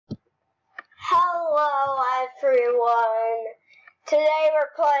Hello everyone. Today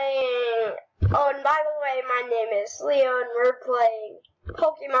we're playing, oh and by the way my name is Leo and we're playing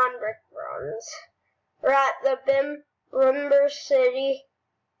Pokemon Brick Bronze. We're at the Bimber City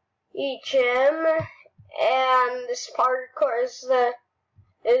gym and this parkour is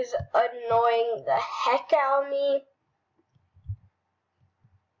annoying the heck out of me.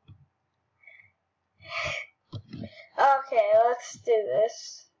 Okay, let's do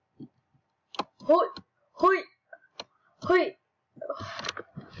this. Hoi, hoi, hoi.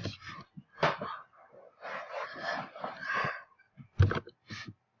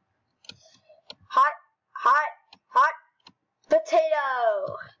 Hot, hot, hot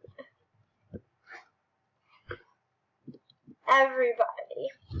potato. Everybody.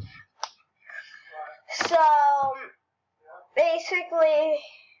 So, basically,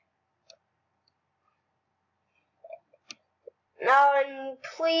 and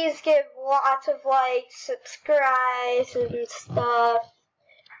please give lots of likes, subscribes, and stuff.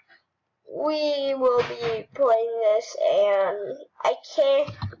 We will be playing this, and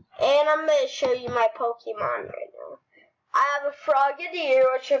I'm going to show you my Pokemon right now. I have a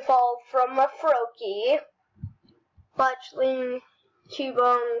Frogadier, which evolved from a Froakie, Fletchling,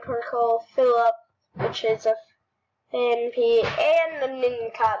 Cubone, Perkle, Phillip, which is a Fanpy, and the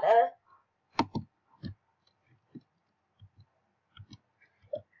Nincada.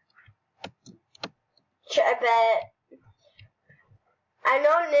 I bet. I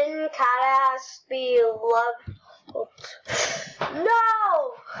know Nincada has to be level.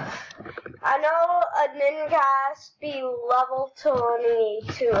 No! I know a Nincada has to be level 20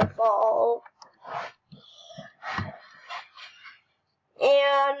 to evolve.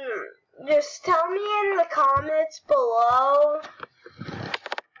 And just tell me in the comments below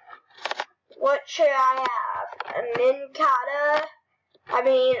what should I have? A Nincada? I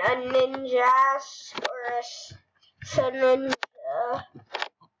mean, a Ninjask or a Ninja.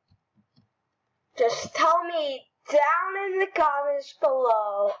 Just tell me down in the comments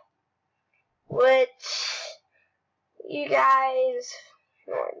below which you guys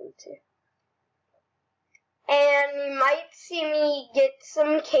want to. And you might see me get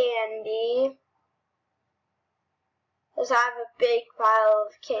some candy, because I have a big pile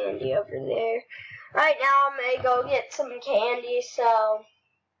of candy over there. Right now, I'm going to go get some candy, so.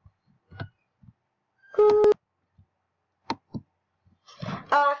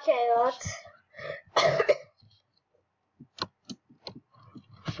 Okay,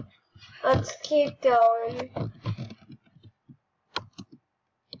 let's keep going.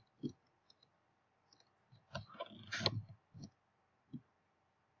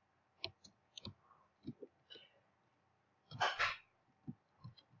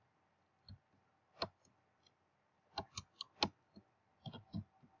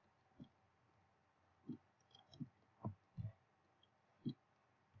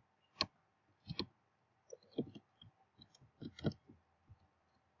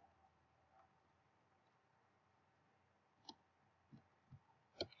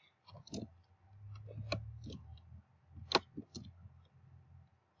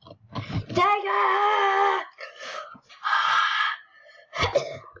 Dagger!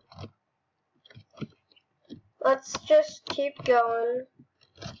 Let's just keep going.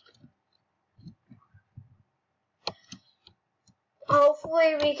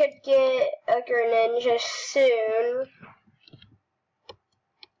 Hopefully we could get a Greninja soon.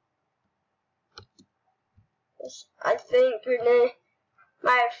 I think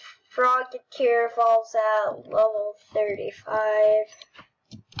my Frogadier falls at level 35.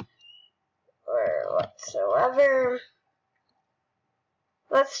 Or whatsoever.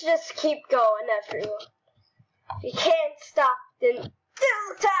 Let's just keep going, everyone. You can't stop the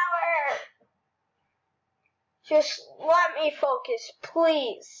tower! Just let me focus,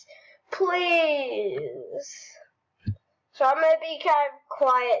 please. Please. So I'm gonna be kind of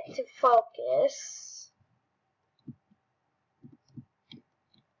quiet to focus.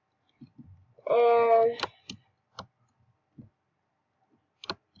 And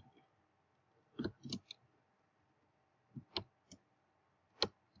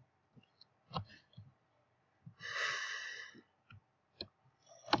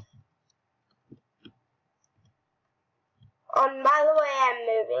by the way, I'm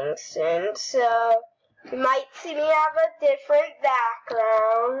moving soon, so you might see me have a different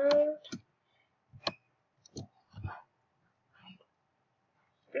background.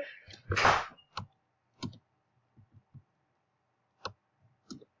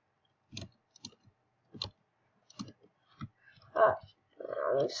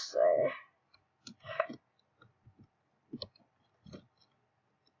 Let's see.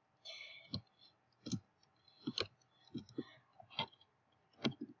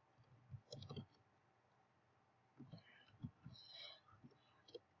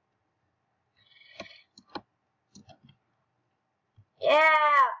 Yeah,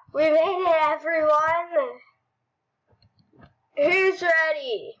 we made it, everyone. Who's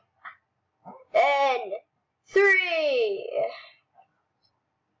ready? In 3,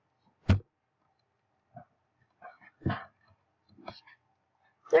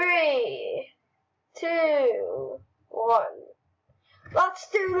 2, 1. Let's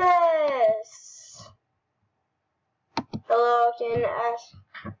do this. Hello again, Ash.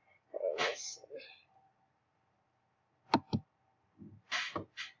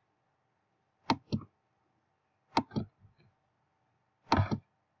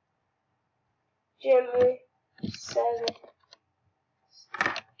 Jimmy 7.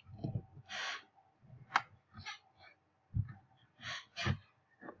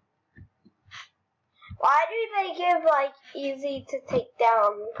 Why do they give like easy to take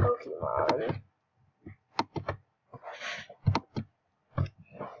down Pokemon?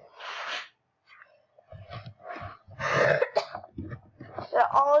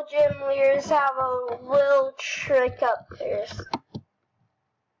 All gym leaders have a little trick up there.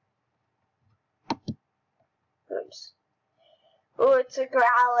 Oops. Oh, it's a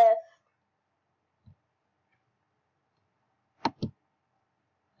Growlithe.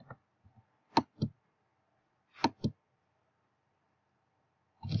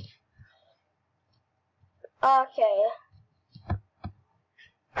 Okay.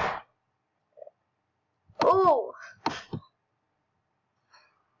 Ooh.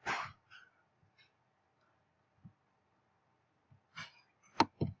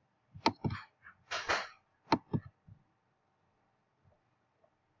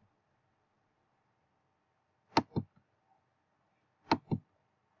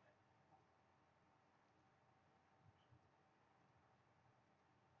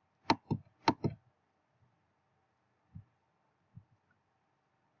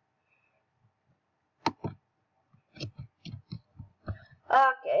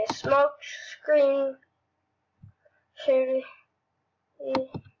 Okay, smoke screen shooting.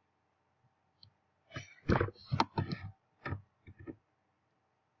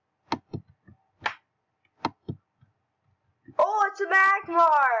 Oh, it's a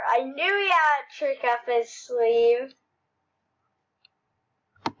Magmar! I knew he had a trick up his sleeve.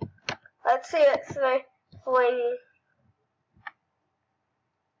 Let's see what's the fling.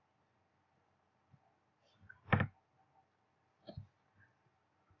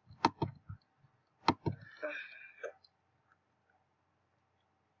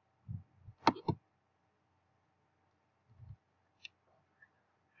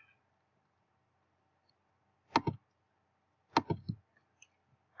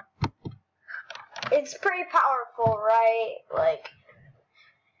 It's pretty powerful, right? Like,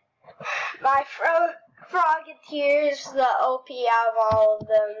 my Frogeteer's the OP out of all of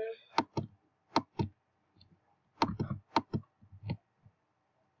them.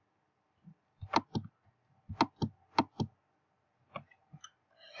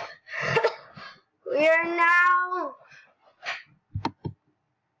 We are now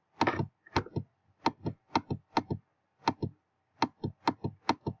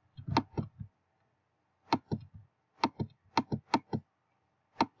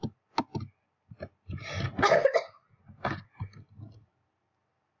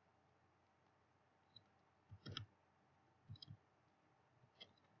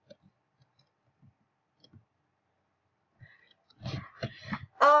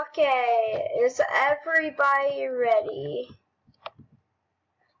okay, is everybody ready?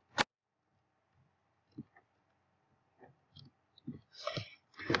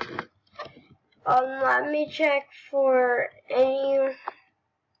 Let me check for any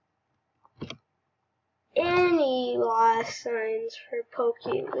lost signs for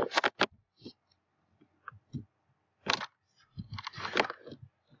Pokemon.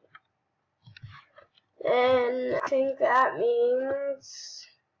 And I think that means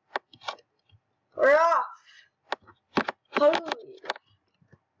we're off. Holy.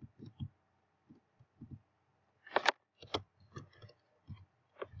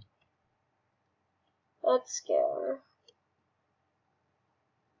 Let's go.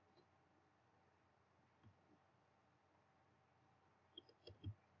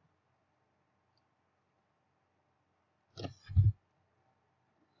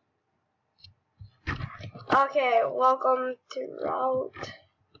 Okay, welcome to Route.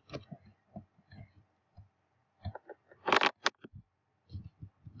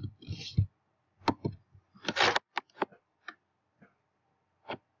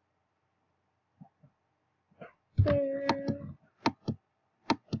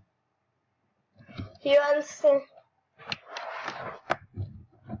 He wants to.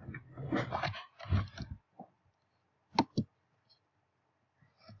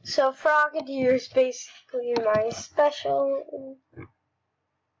 So Frogadier is basically my special.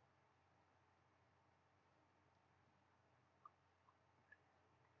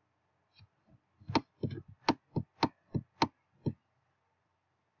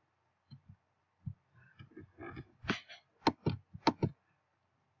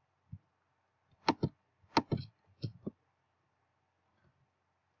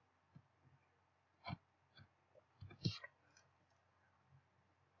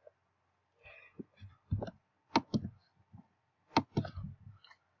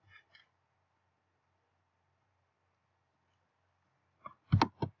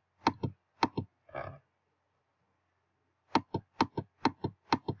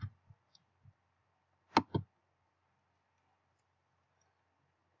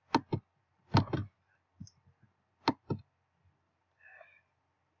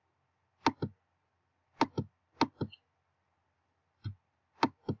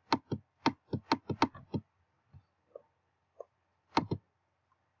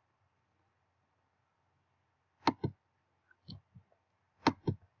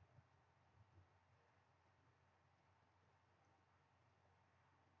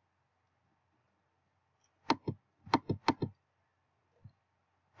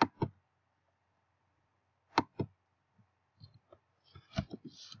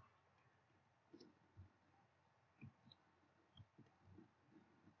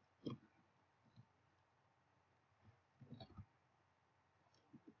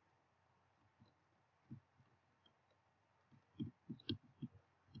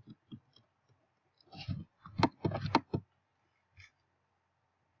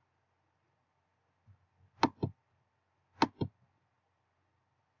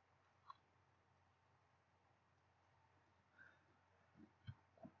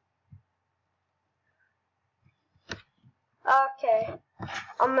 Okay,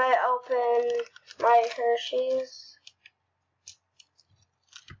 I'm gonna open my Hershey's.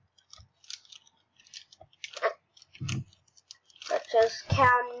 Such as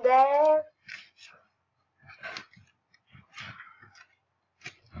candy.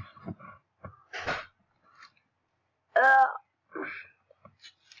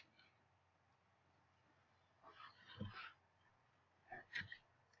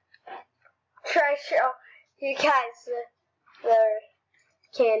 Try to show you guys the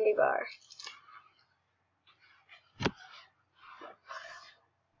candy bar.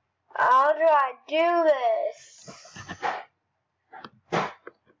 How do I do this?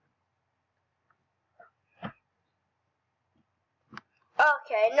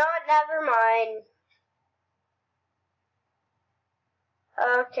 Okay, no, never mind.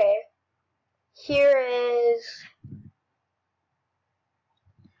 Okay, here is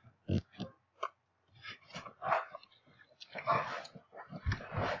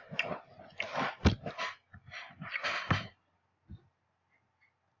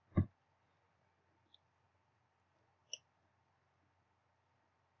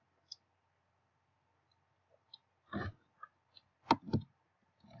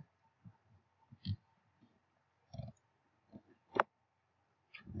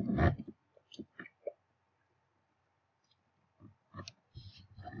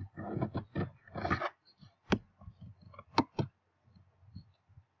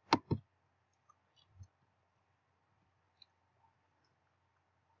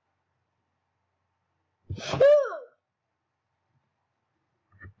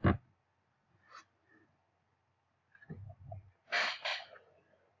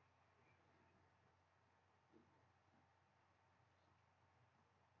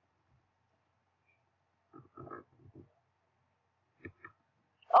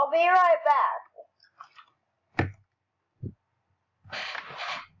I'll be right back.